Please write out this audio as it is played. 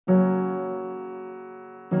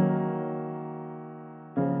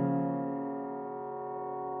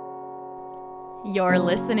You're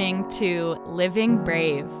listening to Living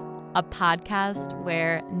Brave, a podcast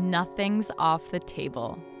where nothing's off the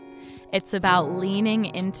table. It's about leaning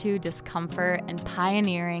into discomfort and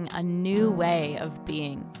pioneering a new way of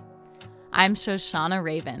being. I'm Shoshana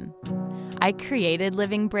Raven. I created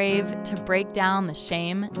Living Brave to break down the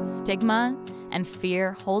shame, stigma, and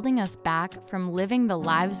fear holding us back from living the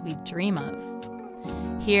lives we dream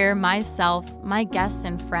of. Here, myself, my guests,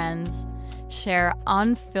 and friends share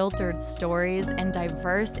unfiltered stories and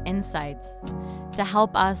diverse insights to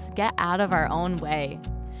help us get out of our own way,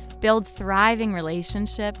 build thriving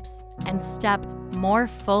relationships, and step more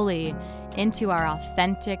fully into our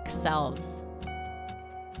authentic selves.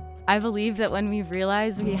 I believe that when we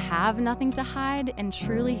realize we have nothing to hide and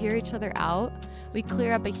truly hear each other out, we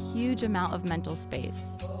clear up a huge amount of mental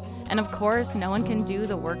space. And of course, no one can do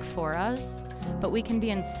the work for us, but we can be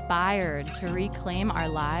inspired to reclaim our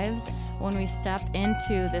lives when we step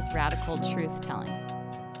into this radical truth-telling.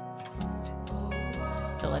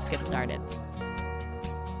 So let's get started.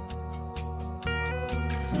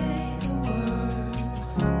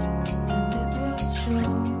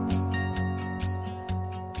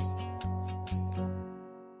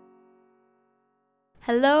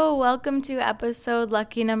 Hello, welcome to episode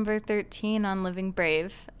lucky number 13 on Living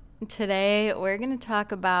Brave. Today, we're going to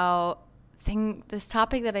talk about this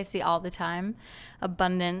topic that I see all the time,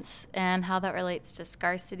 abundance, and how that relates to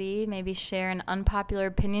scarcity. Maybe share an unpopular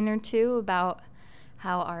opinion or two about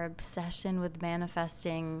how our obsession with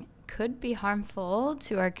manifesting could be harmful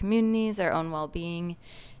to our communities, our own well-being,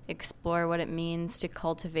 explore what it means to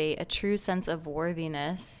cultivate a true sense of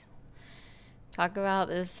worthiness, talk about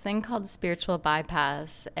this thing called spiritual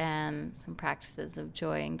bypass and some practices of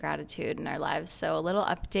joy and gratitude in our lives. So a little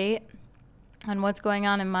update on what's going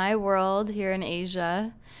on in my world here in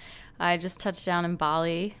Asia. I just touched down in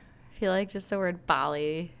Bali. I feel like just the word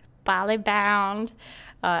Bali bound,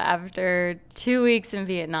 after 2 weeks in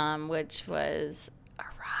Vietnam, which was a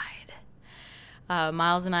ride.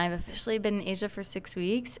 Miles and I have officially been in Asia for 6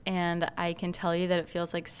 weeks, and I can tell you that it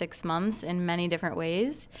feels like 6 months in many different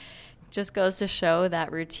ways. Just goes to show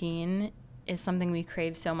that routine is something we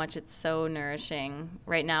crave so much. It's so nourishing.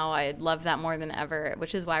 Right now, I love that more than ever,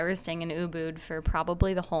 which is why we're staying in Ubud for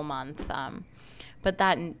probably the whole month. But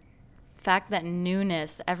that fact that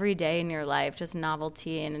newness every day in your life, just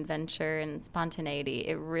novelty and adventure and spontaneity,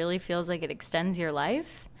 it really feels like it extends your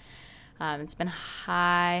life. It's been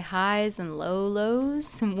high highs and low lows,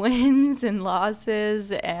 some wins and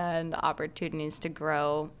losses, and opportunities to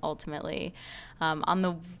grow ultimately. On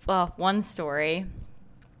the one story,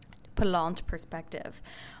 put it all into perspective.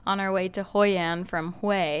 On our way to Hoi An from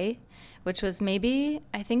Hue, which was maybe,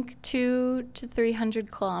 I think, 200 to 300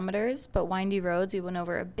 kilometers, but windy roads. We went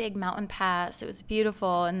over a big mountain pass. It was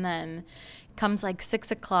beautiful. And then comes like 6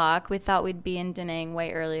 o'clock. We thought we'd be in Da Nang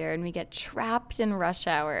way earlier, and we get trapped in rush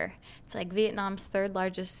hour. It's like Vietnam's third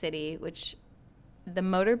largest city, which the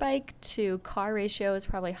motorbike to car ratio is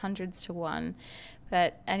probably hundreds to one.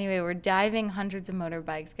 But anyway, we're diving hundreds of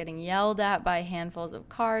motorbikes, getting yelled at by handfuls of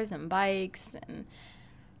cars and bikes. And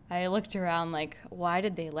I looked around like, why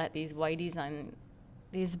did they let these whiteys on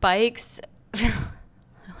these bikes?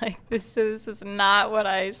 Like, this is not what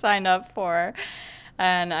I signed up for.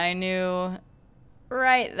 And I knew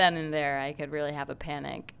right then and there I could really have a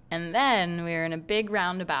panic. And then we were in a big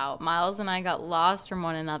roundabout. Miles and I got lost from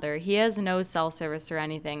one another. He has no cell service or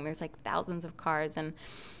anything. There's like thousands of cars, and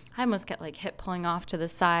I almost get like hit pulling off to the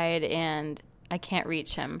side, and I can't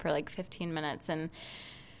reach him for like 15 minutes. And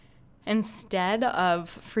instead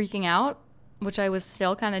of freaking out, which I was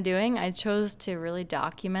still kind of doing, I chose to really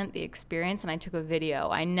document the experience, and I took a video.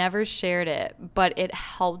 I never shared it, but it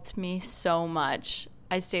helped me so much.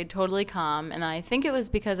 I stayed totally calm, and I think it was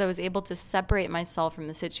because I was able to separate myself from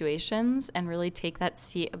the situations and really take that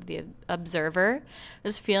seat of the observer. I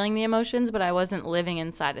was feeling the emotions, but I wasn't living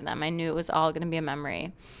inside of them. I knew it was all going to be a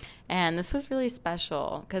memory. And this was really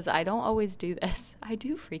special because I don't always do this. I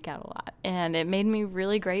do freak out a lot. And it made me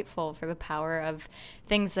really grateful for the power of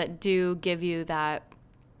things that do give you that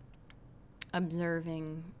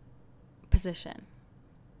observing position,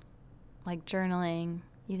 like journaling,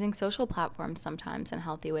 using social platforms sometimes in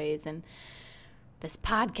healthy ways, and this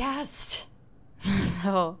podcast.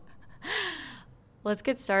 So let's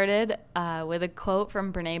get started with a quote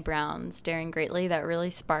from Brene Brown, Daring Greatly, that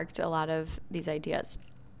really sparked a lot of these ideas.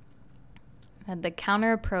 And the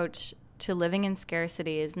counter approach to living in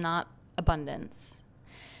scarcity is not abundance.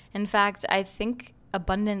 In fact, I think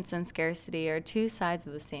abundance and scarcity are two sides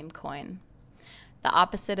of the same coin. The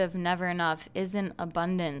opposite of never enough isn't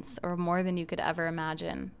abundance or more than you could ever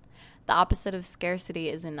imagine. The opposite of scarcity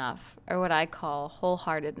is enough, or what I call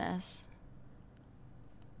wholeheartedness.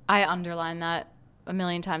 I underlined that a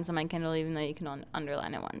million times on my Kindle, even though you can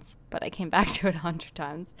underline it once. But I came back to it 100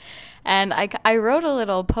 times. And I wrote a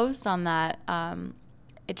little post on that.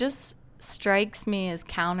 It just strikes me as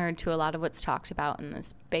counter to a lot of what's talked about in the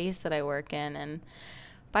space that I work in. And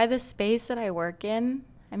by the space that I work in,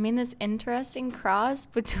 I mean this interesting cross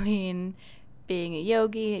between being a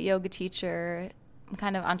yogi, a yoga teacher,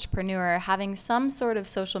 kind of entrepreneur, having some sort of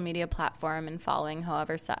social media platform and following,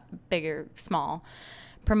 however big or small,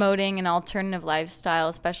 promoting an alternative lifestyle,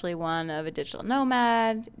 especially one of a digital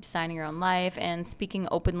nomad, designing your own life, and speaking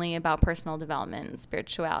openly about personal development and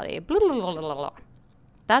spirituality. Blah, blah, blah, blah, blah.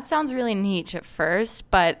 That sounds really niche at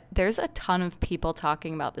first, but there's a ton of people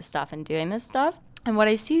talking about this stuff and doing this stuff. And what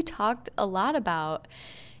I see talked a lot about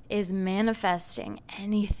is manifesting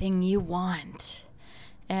anything you want.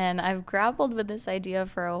 And I've grappled with this idea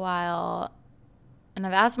for a while, and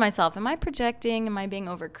I've asked myself, am I projecting? Am I being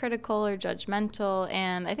overcritical or judgmental?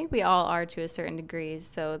 And I think we all are to a certain degree,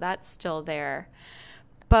 so that's still there.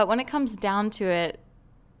 But when it comes down to it,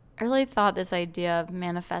 I really thought this idea of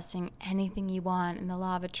manifesting anything you want and the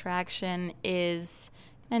law of attraction is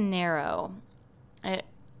kind of narrow. It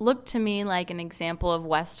looked to me like an example of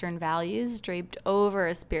Western values draped over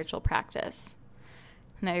a spiritual practice.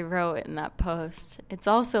 And I wrote in that post, it's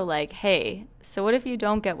also like, hey, so what if you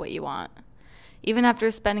don't get what you want? Even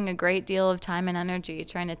after spending a great deal of time and energy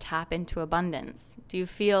trying to tap into abundance, do you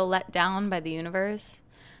feel let down by the universe?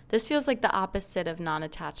 This feels like the opposite of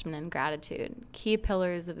non-attachment and gratitude, key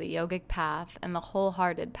pillars of the yogic path and the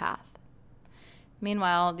wholehearted path.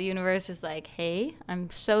 Meanwhile, the universe is like, hey, I'm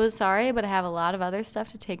so sorry, but I have a lot of other stuff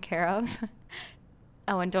to take care of.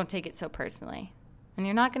 Oh, and don't take it so personally. And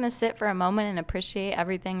you're not going to sit for a moment and appreciate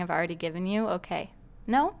everything I've already given you? Okay.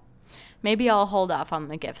 No? Maybe I'll hold off on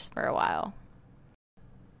the gifts for a while.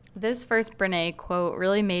 This first Brené quote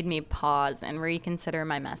really made me pause and reconsider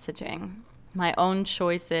my messaging, my own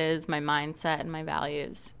choices, my mindset, and my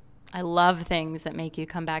values. I love things that make you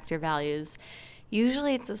come back to your values.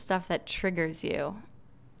 Usually it's the stuff that triggers you.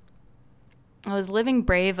 I was living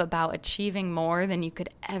brave about achieving more than you could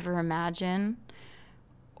ever imagine,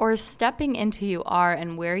 or stepping into who you are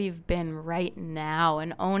and where you've been right now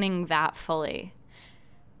and owning that fully.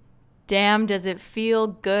 Damn, does it feel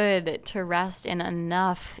good to rest in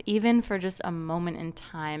enough, even for just a moment in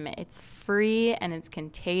time. It's free and it's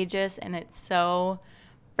contagious and it's so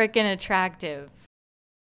freaking attractive.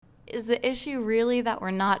 Is the issue really that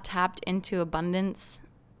we're not tapped into abundance,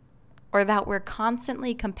 or that we're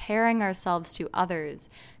constantly comparing ourselves to others,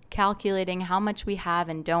 calculating how much we have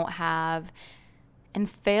and don't have, and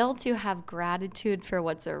fail to have gratitude for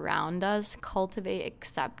what's around us, cultivate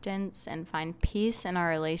acceptance, and find peace in our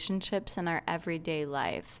relationships and our everyday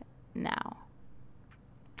life now?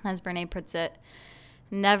 As Brené puts it,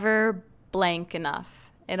 never blank enough.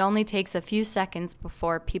 It only takes a few seconds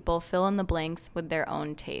before people fill in the blanks with their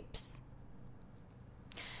own tapes.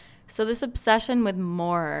 So this obsession with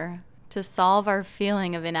more to solve our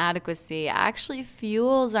feeling of inadequacy actually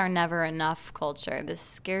fuels our never enough culture, this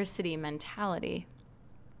scarcity mentality.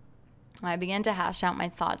 I began to hash out my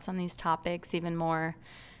thoughts on these topics even more,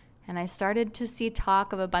 and I started to see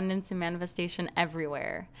talk of abundance and manifestation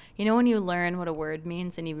everywhere. You know when you learn what a word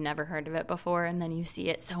means and you've never heard of it before, and then you see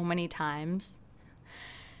it so many times?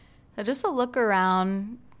 So just a look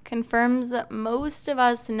around confirms that most of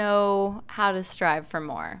us know how to strive for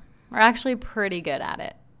more. We're actually pretty good at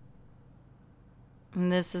it.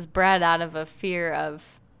 And this is bred out of a fear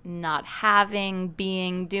of not having,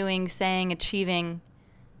 being, doing, saying, achieving,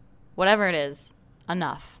 whatever it is,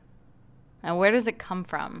 enough. And where does it come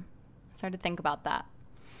from? Start to think about that.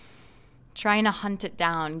 Trying to hunt it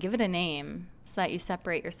down, give it a name so that you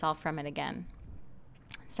separate yourself from it again.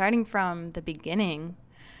 Starting from the beginning,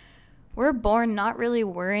 we're born not really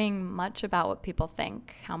worrying much about what people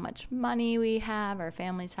think, how much money we have, our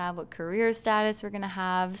families have, what career status we're going to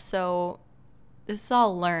have. So this is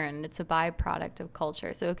all learned. It's a byproduct of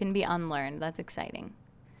culture, so it can be unlearned. That's exciting.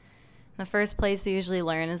 The first place we usually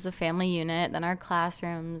learn is the family unit, then our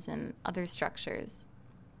classrooms and other structures.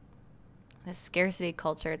 This scarcity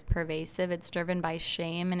culture, it's pervasive, it's driven by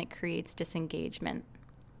shame, and it creates disengagement.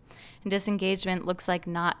 And disengagement looks like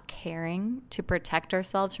not caring to protect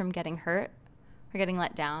ourselves from getting hurt or getting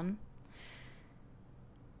let down.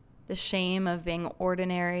 The shame of being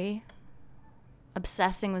ordinary,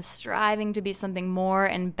 obsessing with striving to be something more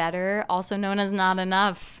and better, also known as not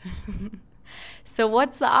enough. So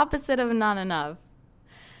what's the opposite of not enough?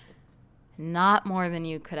 Not more than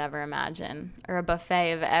you could ever imagine, or a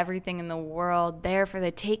buffet of everything in the world there for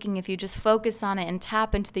the taking if you just focus on it and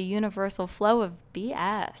tap into the universal flow of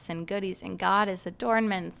BS and goodies and goddess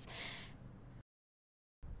adornments.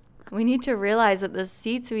 We need to realize that the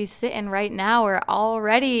seats we sit in right now are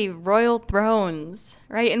already royal thrones,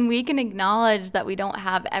 right? And we can acknowledge that we don't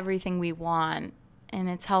have everything we want, and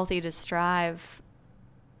it's healthy to strive.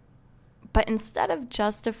 But instead of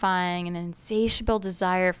justifying an insatiable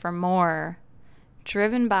desire for more,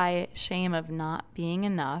 driven by shame of not being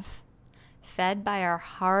enough, fed by our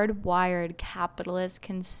hardwired capitalist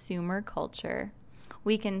consumer culture,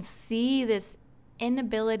 we can see this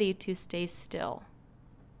inability to stay still,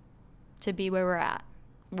 to be where we're at,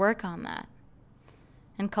 work on that,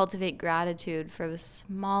 and cultivate gratitude for the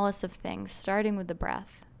smallest of things, starting with the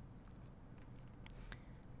breath.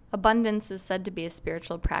 Abundance is said to be a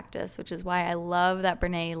spiritual practice, which is why I love that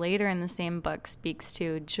Brene later in the same book speaks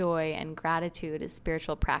to joy and gratitude as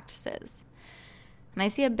spiritual practices. And I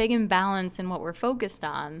see a big imbalance in what we're focused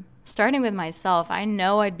on. Starting with myself, I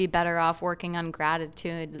know I'd be better off working on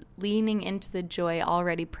gratitude, leaning into the joy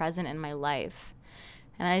already present in my life.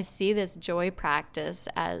 And I see this joy practice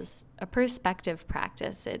as a perspective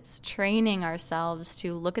practice. It's training ourselves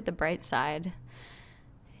to look at the bright side.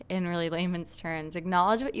 In really layman's terms,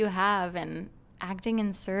 acknowledge what you have and acting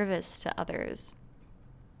in service to others.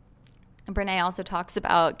 And Brene also talks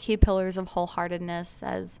about key pillars of wholeheartedness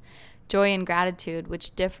as joy and gratitude,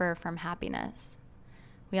 which differ from happiness.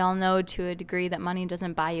 We all know to a degree that money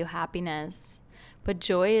doesn't buy you happiness, but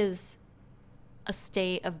joy is a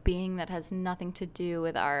state of being that has nothing to do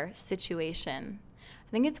with our situation.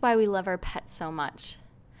 I think it's why we love our pets so much,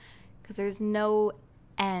 because there's no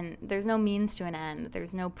means to an end.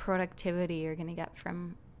 There's no productivity you're going to get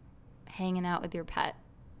from hanging out with your pet.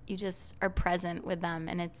 You just are present with them,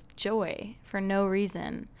 and it's joy for no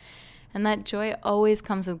reason. And that joy always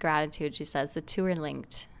comes with gratitude, she says. The two are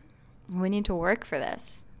linked. We need to work for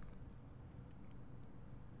this.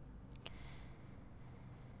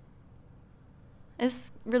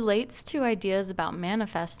 This relates to ideas about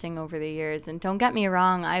manifesting over the years. And don't get me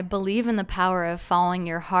wrong, I believe in the power of following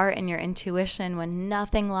your heart and your intuition when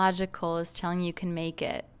nothing logical is telling you can make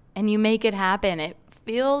it. And you make it happen. It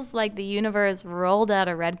feels like the universe rolled out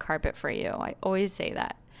a red carpet for you. I always say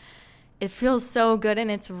that. It feels so good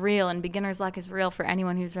and it's real, and beginner's luck is real for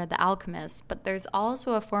anyone who's read The Alchemist. But there's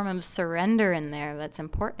also a form of surrender in there that's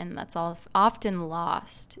important, that's often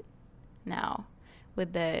lost now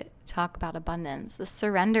with the talk about abundance, the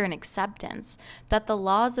surrender and acceptance that the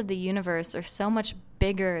laws of the universe are so much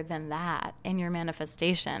bigger than that in your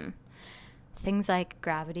manifestation. Things like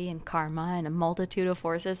gravity and karma and a multitude of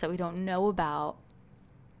forces that we don't know about.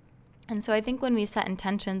 And so I think when we set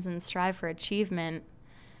intentions and strive for achievement,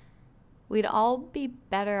 we'd all be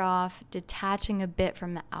better off detaching a bit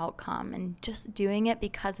from the outcome and just doing it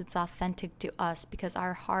because it's authentic to us, because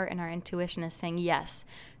our heart and our intuition is saying, yes,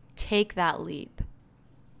 take that leap.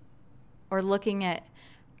 Or looking at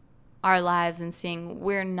our lives and seeing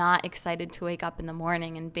we're not excited to wake up in the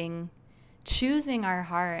morning and choosing our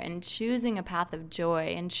heart and choosing a path of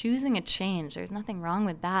joy and choosing a change. There's nothing wrong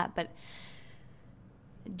with that, but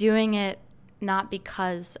doing it not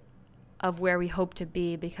because of where we hope to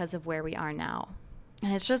be, because of where we are now.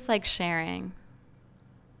 And it's just like sharing.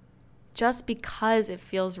 Just because it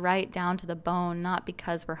feels right down to the bone, not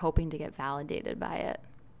because we're hoping to get validated by it.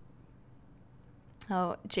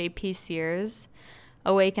 Oh, JP Sears,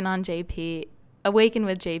 Awaken with JP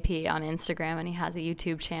on Instagram, and he has a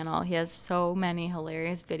YouTube channel. He has so many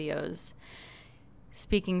hilarious videos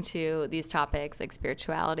speaking to these topics like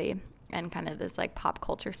spirituality and kind of this like pop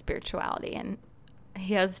culture spirituality. And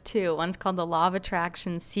he has two. One's called The Law of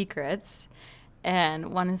Attraction Secrets,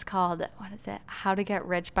 and one is called, How to Get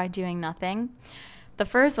Rich by Doing Nothing. The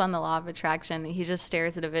first one, The Law of Attraction, he just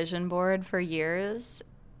stares at a vision board for years.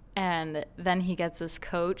 And then he gets this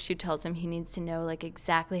coach who tells him he needs to know like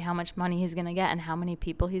exactly how much money he's going to get and how many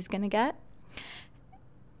people he's going to get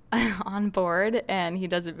on board. And he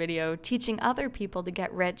does a video teaching other people to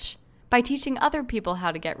get rich by teaching other people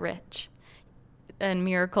how to get rich and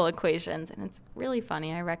miracle equations. And it's really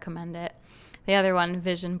funny. I recommend it. The other one,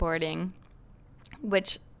 vision boarding,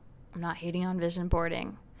 which I'm not hating on vision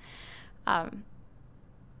boarding.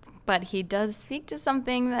 But he does speak to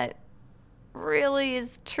something that really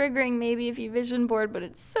is triggering maybe if you vision board, but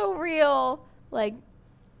it's so real. Like,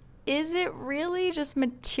 is it really just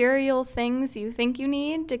material things you think you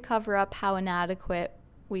need to cover up how inadequate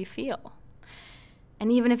we feel?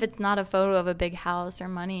 And even if it's not a photo of a big house or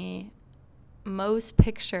money, most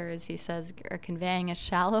pictures, he says, are conveying a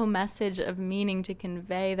shallow message of meaning to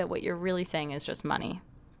convey that what you're really saying is just money.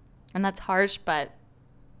 And that's harsh, but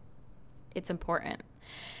it's important.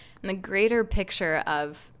 And the greater picture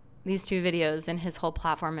of these two videos and his whole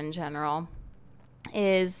platform in general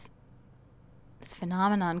is this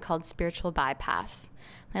phenomenon called spiritual bypass.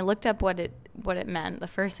 I looked up what it meant. The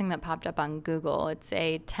first thing that popped up on Google, it's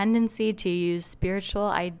a tendency to use spiritual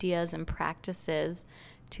ideas and practices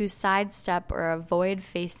to sidestep or avoid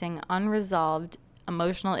facing unresolved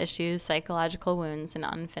emotional issues, psychological wounds, and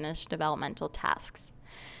unfinished developmental tasks.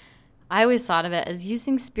 I always thought of it as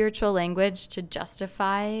using spiritual language to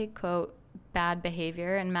justify, quote, bad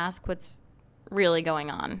behavior and mask what's really going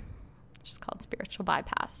on. It's just called spiritual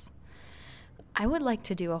bypass. I would like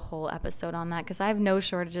to do a whole episode on that because I have no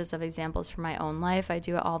shortages of examples from my own life. I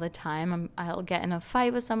do it all the time. I'll get in a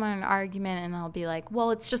fight with someone, an argument, and I'll be like,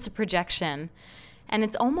 well, it's just a projection. And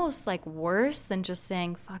it's almost like worse than just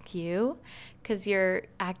saying, fuck you, because you're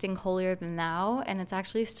acting holier than thou. And it's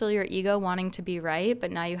actually still your ego wanting to be right. But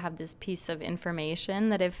now you have this piece of information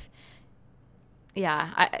that it's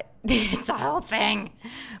a whole thing.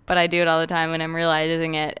 But I do it all the time when I'm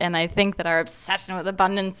realizing it. And I think that our obsession with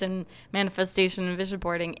abundance and manifestation and vision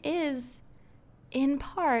boarding is, in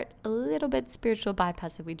part, a little bit spiritual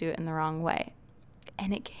bypass if we do it in the wrong way.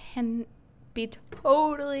 And it can be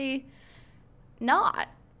totally not.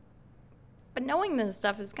 But knowing this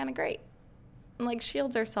stuff is kind of great. Like,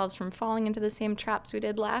 shields ourselves from falling into the same traps we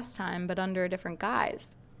did last time, but under a different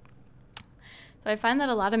guise. So I find that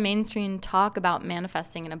a lot of mainstream talk about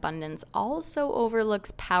manifesting in abundance also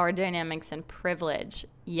overlooks power dynamics and privilege.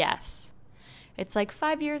 Yes. It's like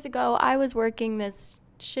 5 years ago, I was working this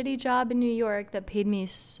shitty job in New York that paid me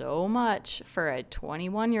so much for a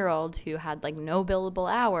 21-year-old who had like no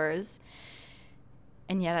billable hours,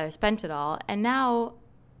 and yet I spent it all. And now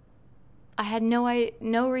I had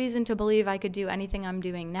no reason to believe I could do anything I'm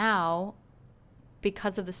doing now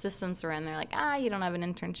because of the systems we're in. They're like, you don't have an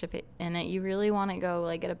internship in it. You really want to go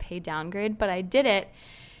like get a pay downgrade? But I did it.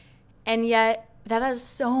 And yet that has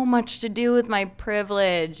so much to do with my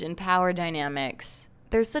privilege and power dynamics.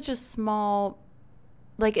 There's such a small,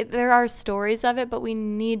 there are stories of it, but we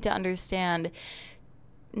need to understand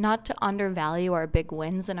not to undervalue our big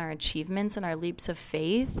wins and our achievements and our leaps of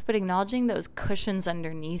faith, but acknowledging those cushions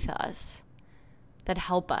underneath us that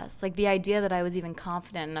help us. Like the idea that I was even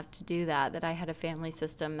confident enough to do that I had a family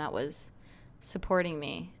system that was supporting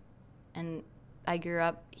me. And I grew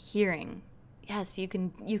up hearing, yes, you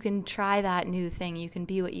can try that new thing. You can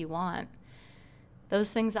be what you want.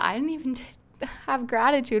 Those things I didn't even have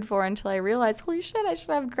gratitude for until I realized, holy shit, I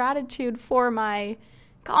should have gratitude for my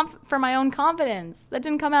own confidence. That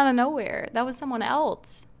didn't come out of nowhere. That was someone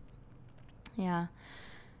else. Yeah.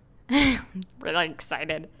 I'm really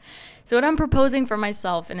excited. So what I'm proposing for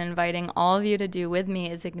myself and inviting all of you to do with me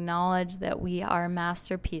is acknowledge that we are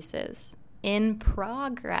masterpieces in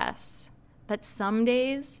progress. That some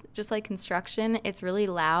days, just like construction, it's really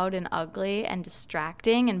loud and ugly and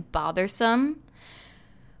distracting and bothersome.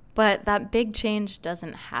 But that big change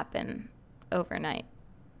doesn't happen overnight.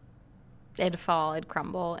 It'd fall, it'd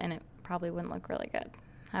crumble, and it probably wouldn't look really good.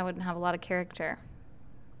 I wouldn't have a lot of character.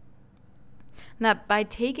 And that by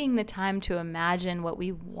taking the time to imagine what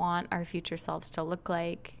we want our future selves to look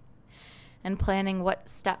like and planning what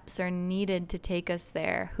steps are needed to take us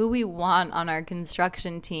there, who we want on our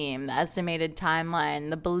construction team, the estimated timeline,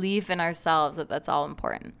 the belief in ourselves, that's all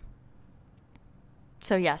important.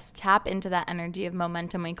 So yes, tap into that energy of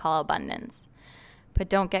momentum we call abundance, but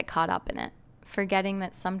don't get caught up in it, forgetting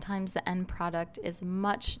that sometimes the end product is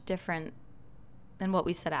much different than what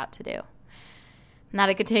we set out to do. And that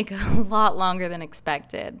it could take a lot longer than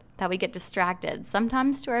expected, that we get distracted,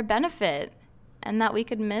 sometimes to our benefit, and that we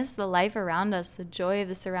could miss the life around us, the joy of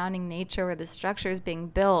the surrounding nature where the structure is being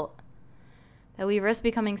built, that we risk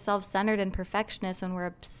becoming self-centered and perfectionist when we're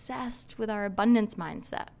obsessed with our abundance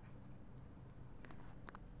mindset.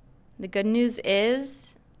 The good news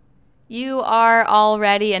is you are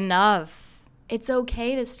already enough. It's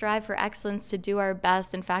okay to strive for excellence, to do our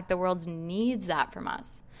best. In fact, the world needs that from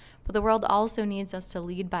us. But the world also needs us to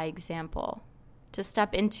lead by example, to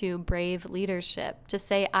step into brave leadership, to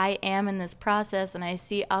say, I am in this process and I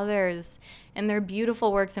see others and their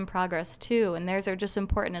beautiful works in progress too, and theirs are just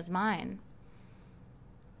important as mine.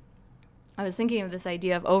 I was thinking of this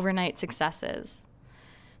idea of overnight successes,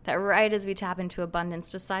 that right as we tap into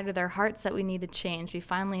abundance, decide with our hearts that we need to change, we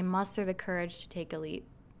finally muster the courage to take a leap.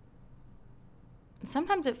 And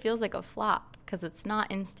sometimes it feels like a flop because it's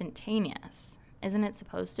not instantaneous. Isn't it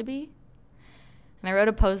supposed to be? And I wrote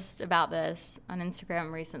a post about this on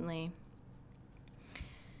Instagram recently.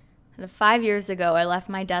 And 5 years ago, I left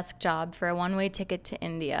my desk job for a one-way ticket to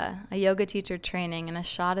India, a yoga teacher training, and a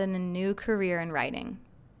shot at a new career in writing.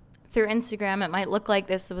 Through Instagram, it might look like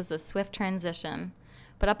this was a swift transition,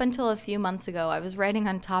 but up until a few months ago, I was writing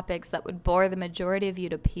on topics that would bore the majority of you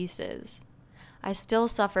to pieces. I still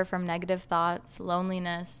suffer from negative thoughts,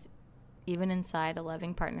 loneliness, even inside a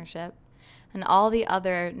loving partnership, and all the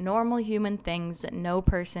other normal human things that no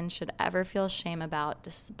person should ever feel shame about,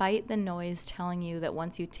 despite the noise telling you that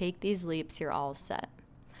once you take these leaps, you're all set.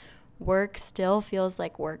 Work still feels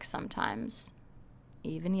like work sometimes,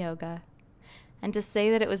 even yoga. And to say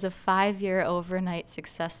that it was a 5-year overnight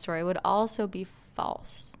success story would also be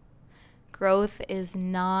false. Growth is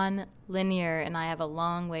non-linear, and I have a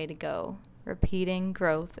long way to go. Repeating,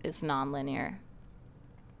 growth is non-linear.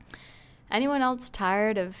 Anyone else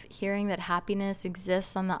tired of hearing that happiness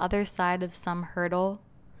exists on the other side of some hurdle?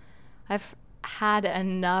 I've had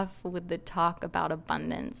enough with the talk about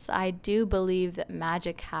abundance. I do believe that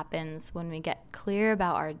magic happens when we get clear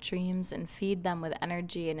about our dreams and feed them with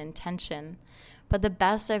energy and intention. But the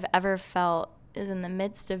best I've ever felt is in the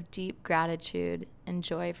midst of deep gratitude and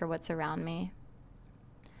joy for what's around me.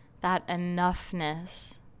 That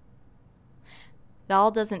enoughness. It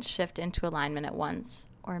all doesn't shift into alignment at once,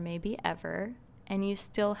 or maybe ever, and you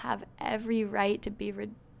still have every right to be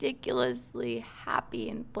ridiculously happy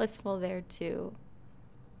and blissful there too.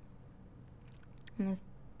 And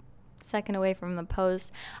a second away from the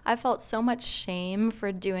post, I felt so much shame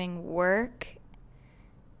for doing work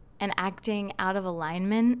and acting out of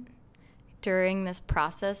alignment during this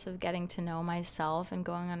process of getting to know myself and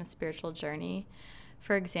going on a spiritual journey.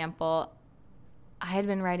 For example, I had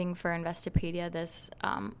been writing for Investopedia, this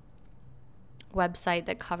website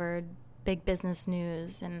that covered big business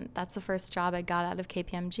news, and that's the first job I got out of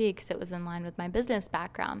KPMG because it was in line with my business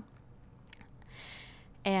background.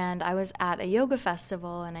 And I was at a yoga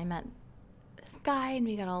festival, and I met this guy, and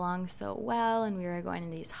we got along so well, and we were going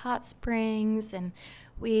to these hot springs, and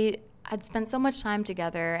I'd spent so much time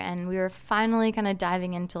together, and we were finally kind of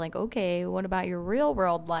diving into like, okay, what about your real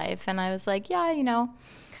world life? And I was like, yeah,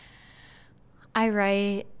 I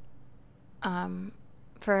write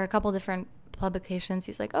for a couple different publications.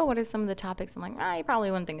 He's like, oh, what are some of the topics? I'm like, you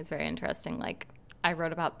probably wouldn't think it's very interesting. Like, I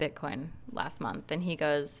wrote about Bitcoin last month, and he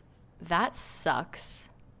goes, that sucks.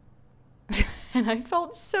 And I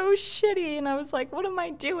felt so shitty, and I was like, what am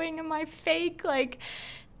I doing? Am I fake? Like,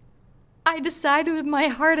 I decided with my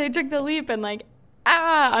heart, I took the leap, and like,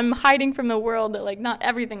 I'm hiding from the world that like not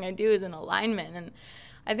everything I do is in alignment. And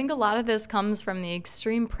I think a lot of this comes from the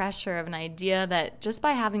extreme pressure of an idea that just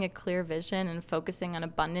by having a clear vision and focusing on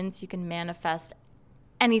abundance, you can manifest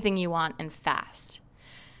anything you want and fast.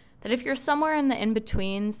 That if you're somewhere in the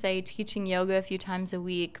in-between, say teaching yoga a few times a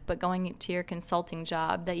week, but going to your consulting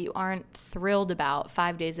job that you aren't thrilled about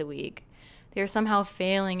 5 days a week, that you're somehow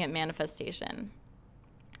failing at manifestation.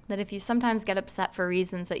 That if you sometimes get upset for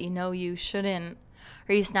reasons that you know you shouldn't,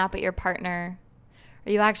 or you snap at your partner,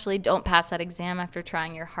 or you actually don't pass that exam after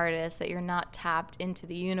trying your hardest, that you're not tapped into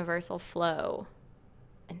the universal flow.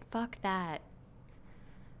 And fuck that.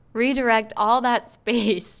 Redirect all that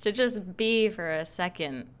space to just be for a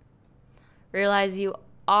second. Realize you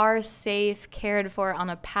are safe, cared for, on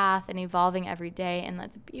a path and evolving every day, and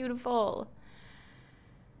that's beautiful.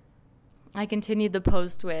 I continued the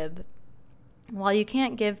post with, while you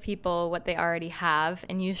can't give people what they already have,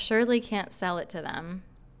 and you surely can't sell it to them,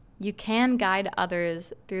 you can guide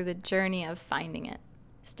others through the journey of finding it,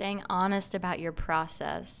 staying honest about your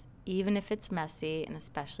process, even if it's messy, and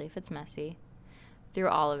especially if it's messy, through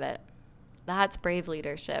all of it. That's brave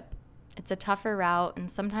leadership. It's a tougher route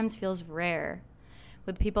and sometimes feels rare,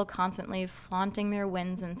 with people constantly flaunting their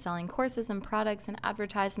wins and selling courses and products and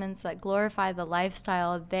advertisements that glorify the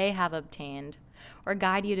lifestyle they have obtained, or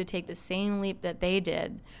guide you to take the same leap that they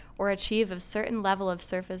did, or achieve a certain level of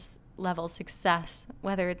surface level success,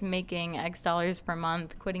 whether it's making X dollars per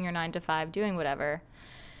month, quitting your 9-to-5, doing whatever,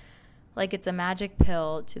 like it's a magic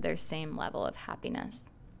pill to their same level of happiness.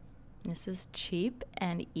 This is cheap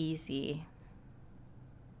and easy.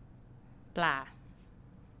 Blah.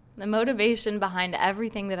 The motivation behind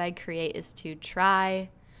everything that I create is to try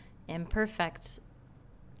imperfectly,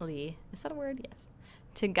 is that a word? Yes.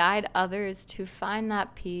 To guide others to find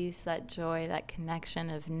that peace, that joy, that connection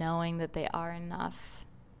of knowing that they are enough.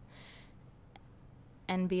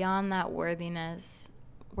 And beyond that worthiness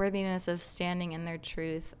of standing in their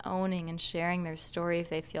truth, owning and sharing their story if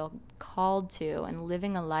they feel called to, and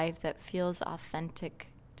living a life that feels authentic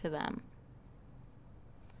to them.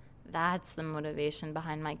 That's the motivation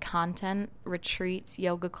behind my content, retreats,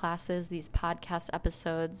 yoga classes, these podcast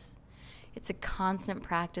episodes. It's a constant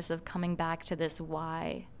practice of coming back to this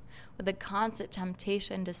why, with a constant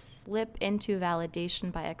temptation to slip into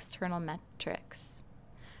validation by external metrics.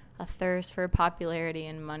 A thirst for popularity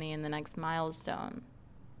and money in the next milestone.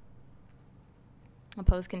 The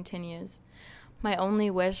post continues. My only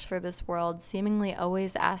wish for this world, seemingly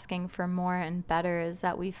always asking for more and better, is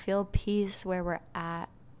that we feel peace where we're at,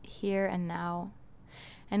 here and now.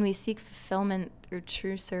 And we seek fulfillment through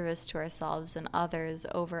true service to ourselves and others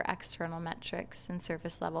over external metrics and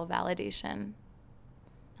surface level validation.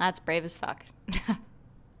 That's brave as fuck.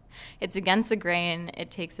 It's against the grain.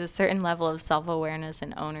 It takes a certain level of self-awareness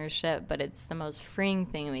and ownership, but it's the most freeing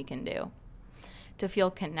thing we can do. To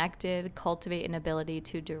feel connected, cultivate an ability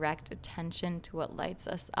to direct attention to what lights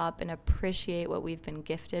us up and appreciate what we've been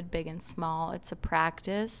gifted, big and small. It's a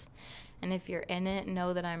practice. And if you're in it,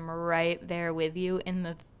 know that I'm right there with you in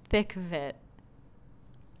the thick of it.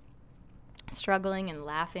 Struggling and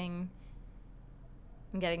laughing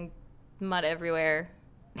and getting mud everywhere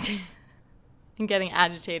and getting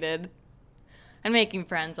agitated and making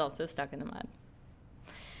friends also stuck in the mud.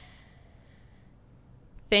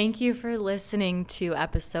 Thank you for listening to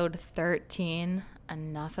episode 13,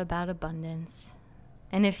 Enough About Abundance.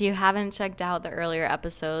 And if you haven't checked out the earlier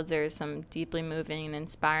episodes, there's some deeply moving and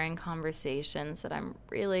inspiring conversations that I'm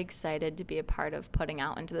really excited to be a part of putting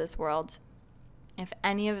out into this world. If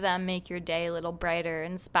any of them make your day a little brighter,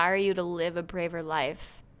 inspire you to live a braver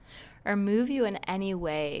life, or move you in any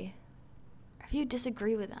way, or if you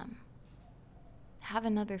disagree with them, have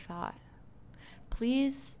another thought.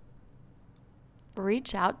 Please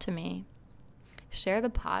reach out to me. Share the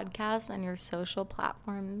podcast on your social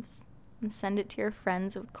platforms and send it to your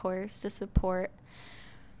friends, of course, to support.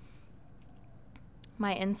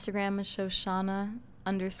 My Instagram is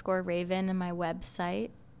Shoshana_Raven and my website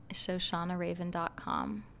is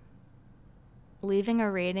ShoshanaRaven.com. Leaving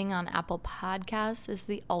a rating on Apple Podcasts is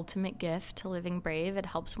the ultimate gift to Living Brave. It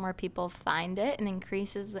helps more people find it and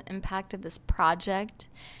increases the impact of this project,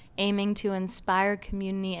 aiming to inspire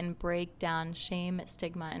community and break down shame,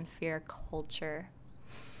 stigma, and fear culture.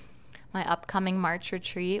 My upcoming March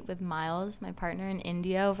retreat with Miles, my partner in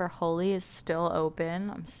India over Holi, is still open.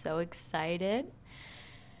 I'm so excited.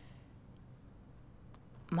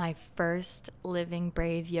 My first Living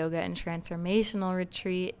Brave Yoga and Transformational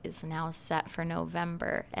Retreat is now set for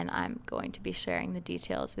November, and I'm going to be sharing the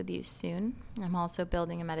details with you soon. I'm also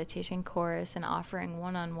building a meditation course and offering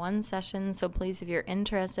one-on-one sessions, so please, if you're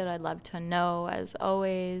interested, I'd love to know. As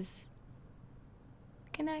always,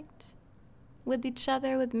 connect with each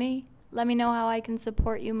other, with me. Let me know how I can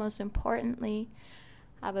support you. Most importantly,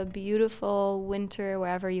 have a beautiful winter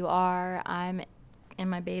wherever you are. I'm in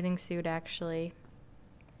my bathing suit, actually.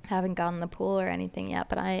 Haven't gone in the pool or anything yet,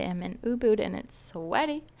 but I am in Ubud and it's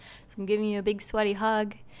sweaty. So I'm giving you a big sweaty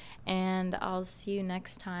hug, and I'll see you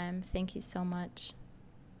next time. Thank you so much.